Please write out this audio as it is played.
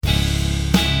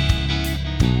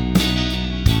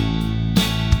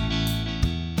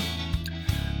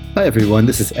Hi, everyone.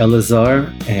 This is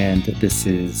Elazar, and this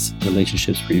is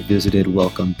Relationships Revisited.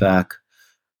 Welcome back.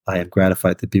 I am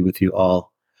gratified to be with you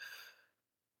all.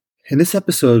 In this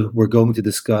episode, we're going to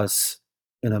discuss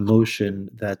an emotion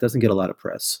that doesn't get a lot of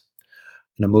press,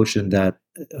 an emotion that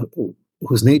uh,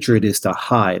 whose nature it is to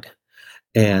hide,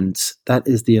 and that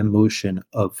is the emotion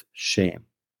of shame.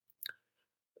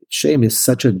 Shame is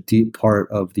such a deep part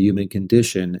of the human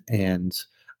condition, and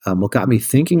what got me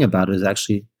thinking about it is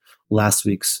actually last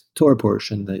week's Torah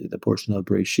portion, the portion of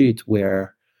Bereshit,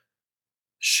 where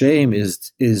shame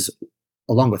is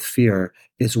along with fear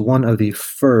is one of the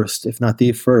first, if not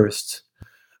the first,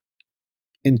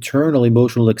 internal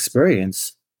emotional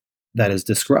experience that is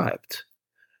described.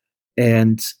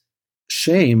 And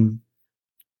shame,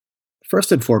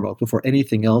 first and foremost, before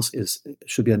anything else, is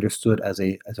should be understood as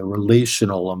a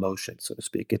relational emotion, so to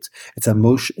speak. It's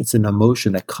emotion. It's an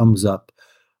emotion that comes up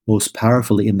most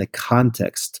powerfully in the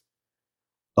context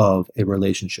of a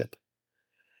relationship,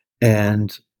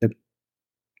 and it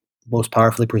most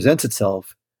powerfully presents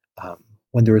itself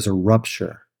when there is a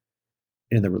rupture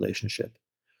in the relationship.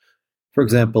 For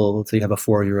example, let's say you have a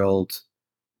 4-year-old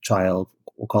child,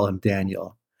 we'll call him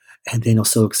Daniel, and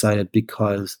Daniel's so excited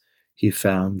because he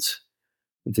found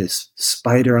this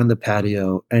spider on the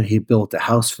patio and he built a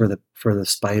house for the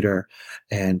spider,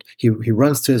 and he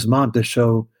runs to his mom to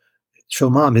show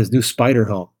mom his new spider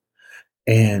home.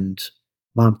 And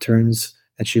mom turns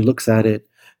and she looks at it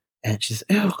and she's,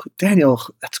 "Ew, Daniel,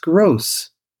 that's gross."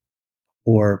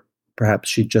 Or perhaps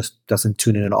she just doesn't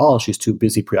tune in at all. She's too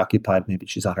busy, preoccupied. Maybe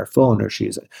she's on her phone, or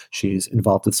she's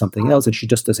involved with something else, and she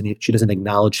doesn't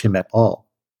acknowledge him at all.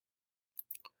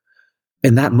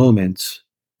 In that moment,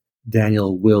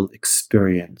 Daniel will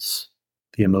experience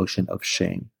the emotion of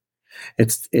shame.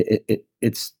 It's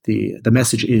the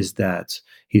message is that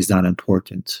he's not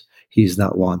important, he's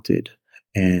not wanted,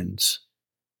 and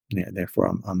yeah, therefore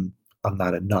I'm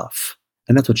not enough.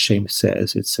 And that's what shame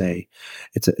says. It's an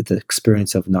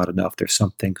experience of not enough. There's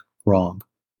something wrong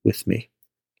with me.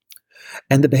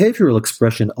 And the behavioral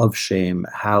expression of shame,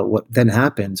 how what then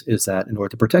happens is that in order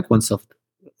to protect oneself,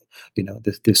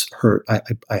 this hurt,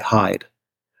 I hide.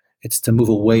 It's to move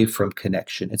away from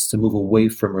connection. It's to move away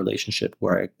from relationship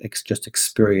where I just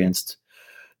experienced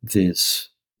this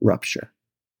rupture.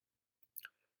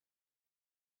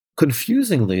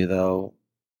 Confusingly, though,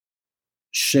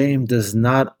 shame does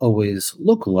not always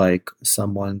look like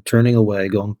someone turning away,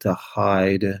 going to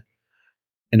hide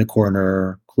in a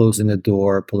corner, closing the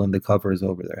door, pulling the covers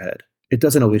over their head. It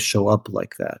doesn't always show up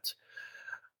like that.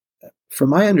 From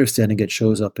my understanding, it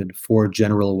shows up in four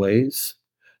general ways.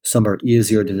 Some are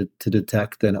easier to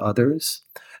detect than others.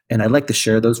 And I'd like to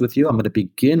share those with you. I'm going to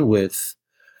begin with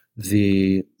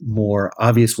the more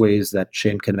obvious ways that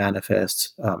shame can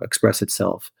manifest, express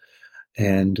itself,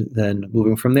 and then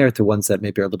moving from there to ones that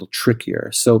maybe are a little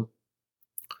trickier. So,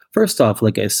 first off,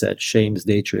 like I said, shame's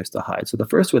nature is to hide. So, the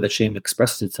first way that shame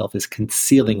expresses itself is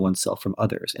concealing oneself from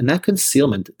others. And that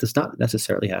concealment does not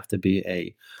necessarily have to be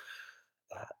a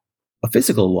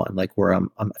physical one, like where I'm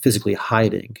physically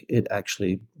hiding. It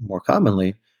actually more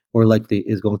commonly, more likely,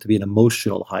 is going to be an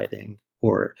emotional hiding,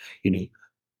 or you know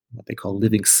what they call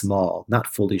living small, not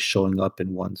fully showing up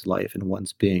in one's life and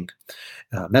one's being.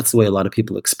 That's the way a lot of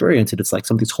people experience it. It's like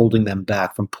something's holding them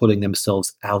back from putting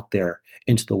themselves out there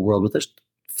into the world with just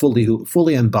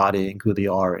fully embodying who they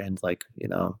are, and like,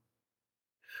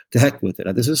 to heck with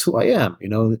it. This is who I am.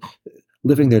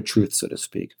 Living their truth, so to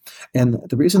speak. And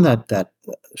the reason that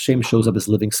shame shows up as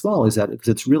living small is that because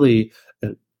it's really,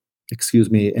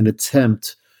 an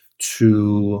attempt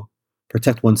to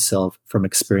protect oneself from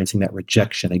experiencing that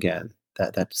rejection again,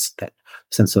 that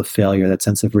sense of failure, that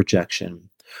sense of rejection.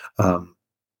 Um,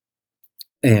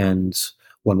 and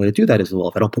one way to do that is, well,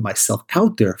 if I don't put myself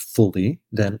out there fully,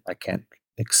 then I can't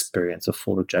experience a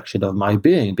full rejection of my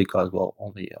being because, well,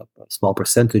 only a small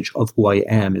percentage of who I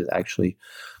am is actually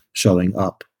showing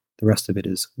up. The rest of it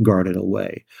is guarded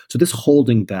away. So this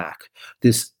holding back,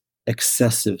 this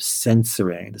excessive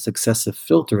censoring, this excessive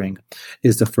filtering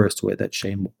is the first way that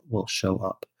shame will show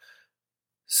up.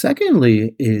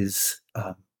 Secondly, is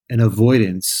an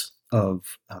avoidance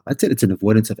of, I'd say it's an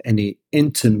avoidance of any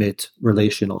intimate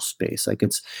relational space. Like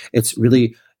it's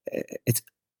really, it's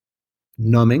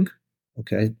numbing,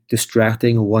 okay,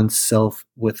 distracting oneself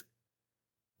with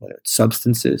whether it's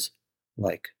substances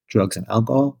like drugs and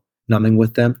alcohol, numbing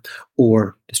with them,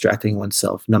 or distracting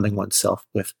oneself, numbing oneself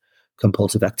with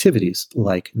compulsive activities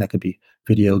like, and that could be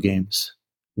video games,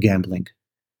 gambling,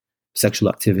 sexual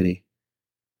activity,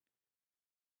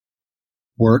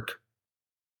 work,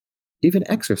 even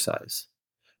exercise.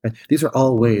 Right? These are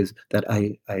all ways that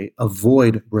I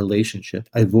avoid relationship,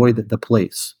 I avoid the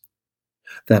place.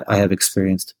 that I have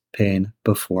experienced pain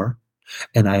before,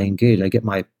 and I engage. I get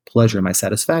my pleasure, my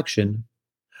satisfaction,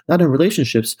 not in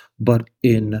relationships, but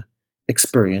in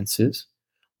experiences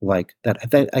like that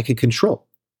I can control,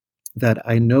 that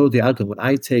I know the outcome. When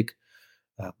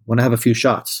I have a few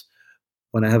shots,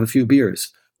 when I have a few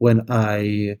beers, when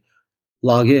I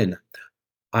log in,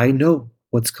 I know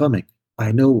what's coming.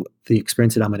 I know the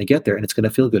experience that I'm going to get there, and it's going to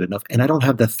feel good enough. And I don't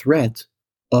have the threat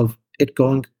of it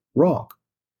going wrong.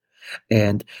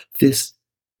 And this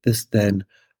this then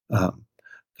kind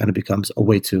of becomes a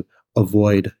way to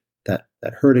avoid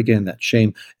that hurt again, that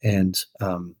shame, and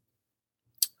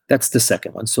that's the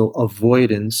second one. So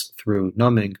avoidance through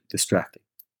numbing, distracting.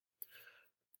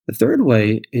 The third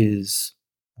way is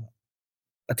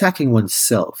attacking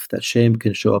oneself. That shame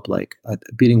can show up like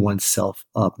beating oneself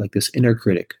up, like this inner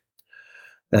critic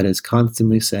that is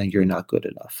constantly saying you're not good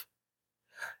enough.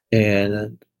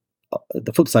 And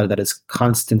the flip side of that is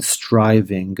constant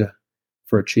striving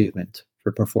for achievement,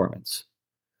 for performance.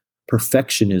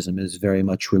 Perfectionism is very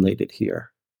much related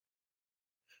here.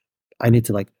 I need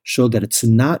to like show that it's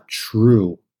not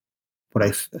true. What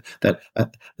I that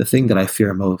the thing that I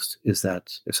fear most is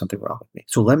that there's something wrong with me.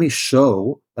 So let me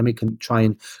show. Let me try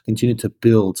and continue to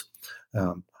build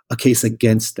a case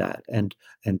against that, and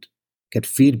get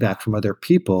feedback from other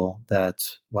people that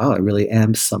wow, I really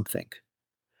am something.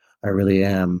 I really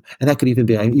am, and that could even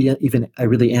be I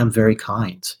really am very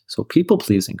kind. So people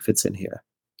pleasing fits in here,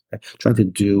 right? Trying to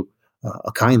do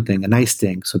a kind thing, a nice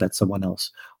thing, so that someone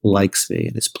else likes me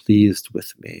and is pleased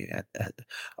with me,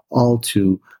 all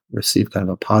to receive kind of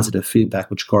a positive feedback,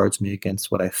 which guards me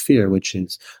against what I fear, which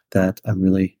is that I'm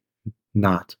really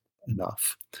not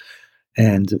enough.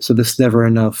 And so this never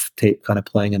enough tape kind of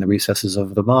playing in the recesses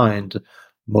of the mind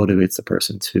motivates the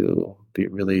person to be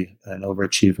really an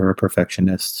overachiever, a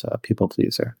perfectionist, a people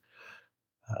pleaser.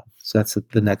 So that's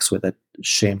the next way that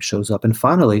shame shows up. And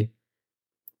finally,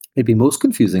 maybe most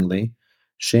confusingly,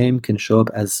 shame can show up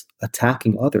as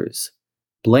attacking others,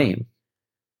 blame,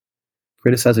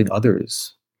 criticizing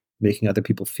others, making other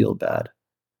people feel bad,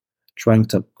 trying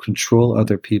to control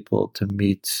other people to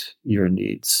meet your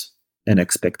needs and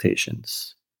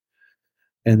expectations.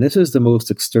 And this is the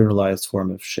most externalized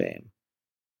form of shame.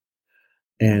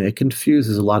 And it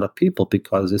confuses a lot of people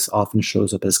because this often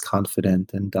shows up as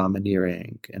confident and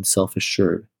domineering and self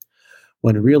assured,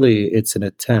 when really it's an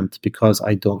attempt because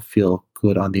I don't feel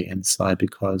good on the inside,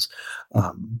 because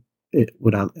um,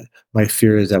 what my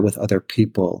fear is that with other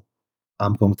people,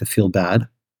 I'm going to feel bad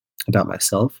about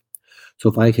myself. So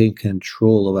if I can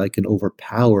control, if I can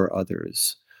overpower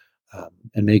others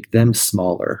and make them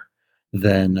smaller,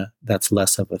 then that's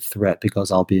less of a threat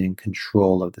because I'll be in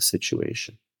control of the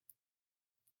situation.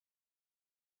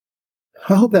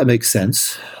 I hope that makes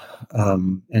sense,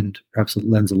 and perhaps it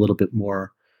lends a little bit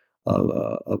more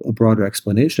of a broader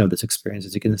explanation of this experience.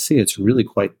 As you can see, it's really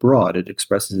quite broad. It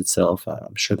expresses itself.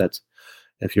 I'm sure that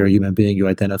if you're a human being, you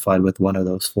identified with one of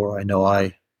those four. I know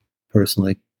I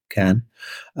personally can.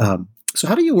 So,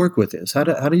 how do you work with this? How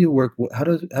do you work? How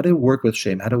do you work with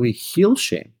shame? How do we heal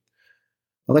shame?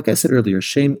 Well, like I said earlier,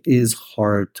 shame is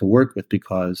hard to work with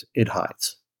because it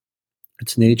hides.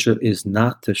 Its nature is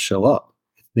not to show up.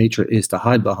 Its nature is to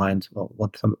hide behind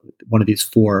one of these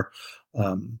four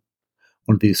um,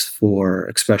 one of these four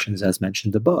expressions as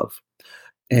mentioned above.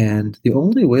 And the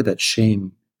only way that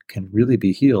shame can really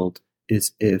be healed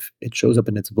is if it shows up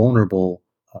in its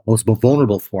most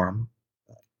vulnerable form.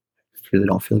 I really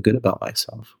don't feel good about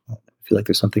myself. I feel like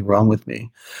there's something wrong with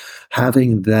me.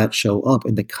 Having that show up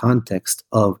in the context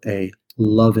of a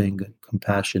loving,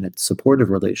 compassionate, supportive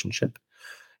relationship,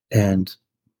 and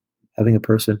having a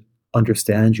person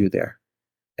understand you there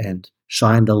and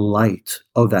shine the light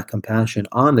of that compassion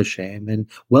on the shame and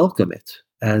welcome it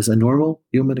as a normal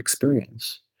human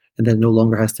experience. And then no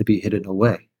longer has to be hidden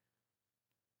away.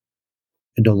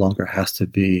 It no longer has to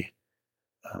be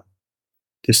uh,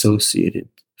 dissociated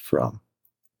from,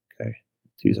 okay,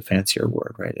 to use a fancier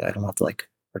word, right? I don't have to like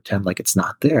pretend like it's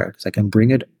not there because I can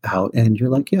bring it out and you're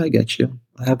like, yeah, I get you.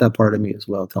 I have that part of me as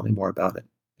well. Tell me more about it.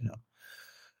 You know,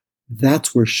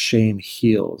 that's where shame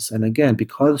heals. And again,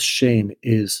 because shame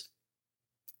is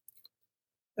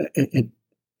it,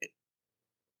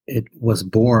 it was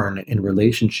born in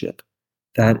relationship,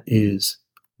 that is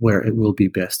where it will be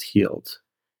best healed.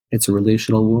 It's a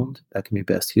relational wound that can be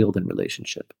best healed in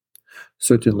relationship.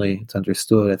 Certainly, it's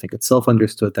understood. I think it's self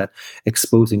understood that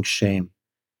exposing shame,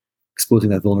 exposing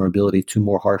that vulnerability to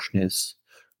more harshness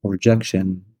or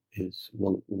rejection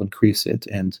will increase it.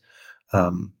 And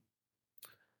um,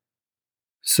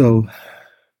 so,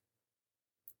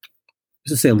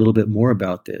 just to say a little bit more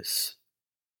about this,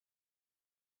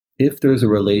 if there's a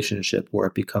relationship where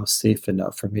it becomes safe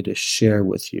enough for me to share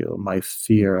with you my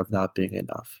fear of not being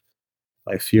enough,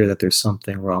 my fear that there's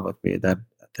something wrong with me, that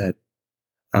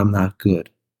I'm not good.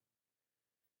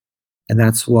 And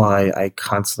that's why I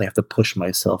constantly have to push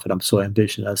myself, and I'm so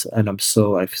ambitious, and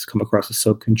I've come across as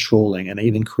so controlling and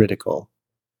even critical,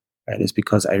 right? Is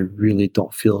because I really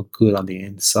don't feel good on the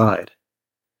inside.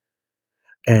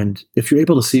 And if you're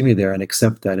able to see me there and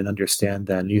accept that and understand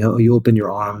that, and you open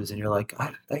your arms and you're like,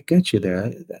 I get you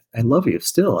there. I love you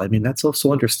still. I mean, that's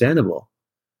also understandable.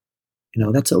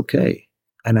 That's okay.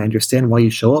 And I understand why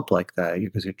you show up like that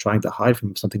because you're trying to hide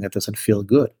from something that doesn't feel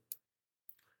good.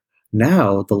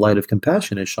 Now the light of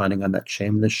compassion is shining on that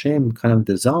shame. The shame kind of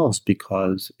dissolves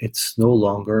because it's no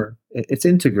longer, it's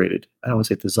integrated. I don't want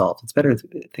to say it dissolves. It's better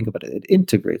to think about it. It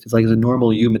integrates. It's like a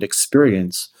normal human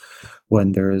experience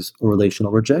when there's a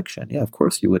relational rejection. Yeah, of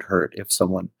course you would hurt if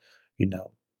someone, you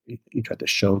tried to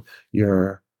show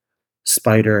your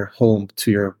spider home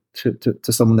to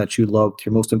someone that you loved,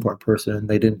 your most important person, and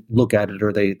they didn't look at it,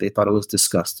 or they thought it was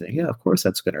disgusting. Yeah, of course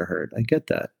that's going to hurt. I get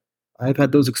that. I've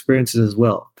had those experiences as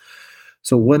well.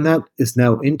 So when that is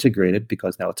now integrated,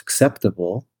 because now it's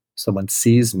acceptable, someone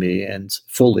sees me and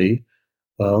fully,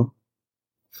 well,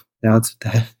 now it's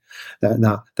that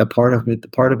now the part of me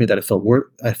that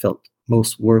I felt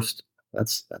most worst.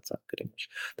 That's not good English.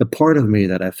 The part of me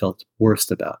that I felt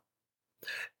worst about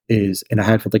is, and I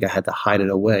had felt like I had to hide it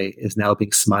away, is now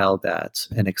being smiled at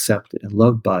and accepted and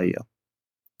loved by you.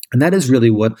 And that is really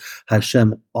what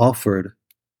Hashem offered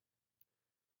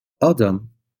Adam,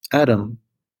 Adam,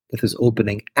 with his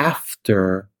opening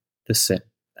after the sin,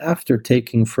 after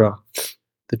taking from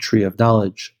the tree of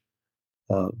knowledge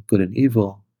of good and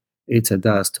evil, Eitz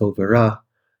Hadas, Tov v'Ra.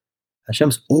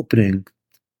 Hashem's opening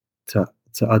to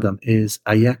Adam is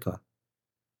Ayeka.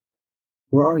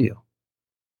 Where are you?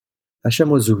 Hashem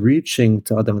was reaching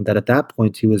to Adam, that at that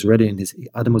point Adam was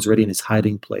ready in his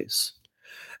hiding place.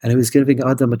 And he was giving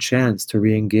Adam a chance to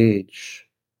re-engage,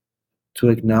 to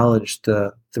acknowledge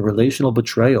the relational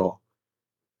betrayal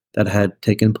that had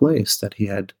taken place, that he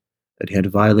had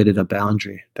violated a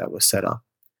boundary that was set up.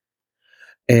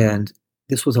 And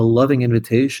this was a loving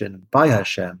invitation by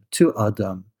Hashem to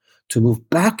Adam to move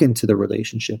back into the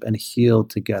relationship and heal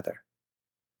together.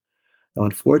 Now,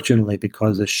 unfortunately,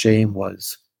 because the shame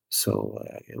was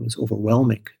it was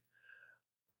overwhelming,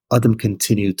 Adam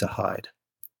continued to hide.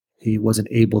 He wasn't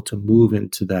able to move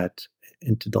into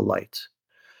the light.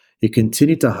 He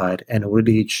continued to hide, and what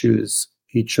did he choose?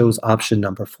 He chose option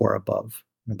number 4 above.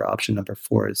 Remember, option number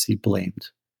 4 is he blamed.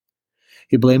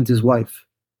 He blamed his wife.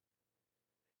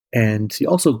 And he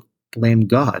also blamed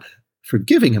God for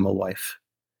giving him a wife.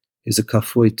 He's a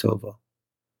kafui tova.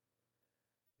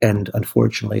 And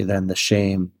unfortunately, then the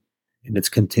shame and its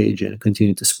contagion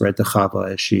continued to spread to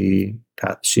Chava as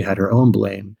she had her own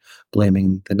blame,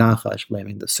 blaming the Nachash,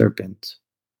 blaming the serpent,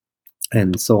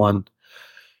 and so on.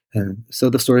 And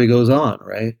so the story goes on,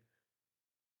 right?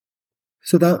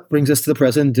 So that brings us to the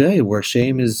present day, where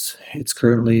shame it's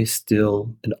currently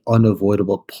still an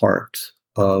unavoidable part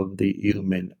of the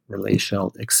human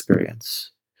relational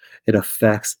experience. It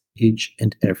affects each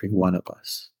and every one of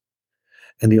us.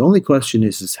 And the only question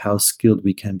is how skilled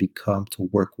we can become to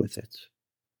work with it,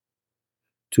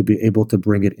 to be able to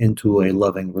bring it into a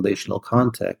loving relational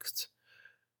context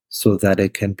so that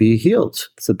it can be healed,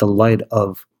 so the light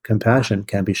of compassion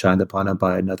can be shined upon it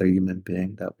by another human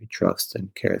being that we trust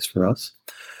and cares for us.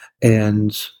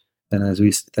 And as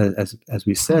we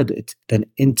said, it's then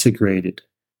integrated,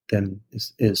 then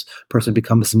is person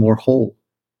becomes more whole.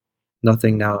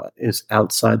 Nothing now is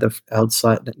outside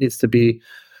that needs to be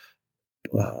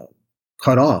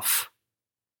cut off.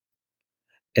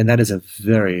 And that is a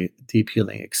very deep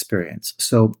healing experience.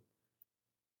 So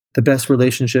the best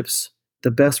relationships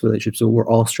that we're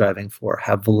all striving for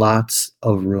have lots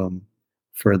of room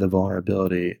for the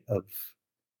vulnerability of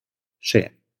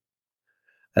shame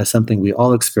as something we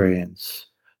all experience,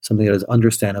 something that is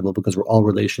understandable because we're all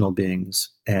relational beings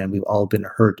and we've all been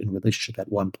hurt in relationship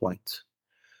at one point.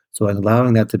 So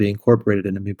allowing that to be incorporated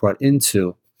and to be brought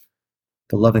into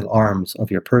the loving arms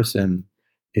of your person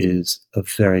is a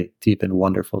very deep and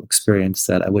wonderful experience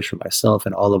that I wish for myself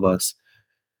and all of us.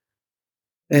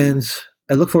 And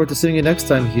I look forward to seeing you next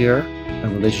time here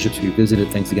on Relationships Revisited.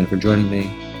 Thanks again for joining me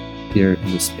here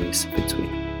in the space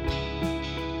between.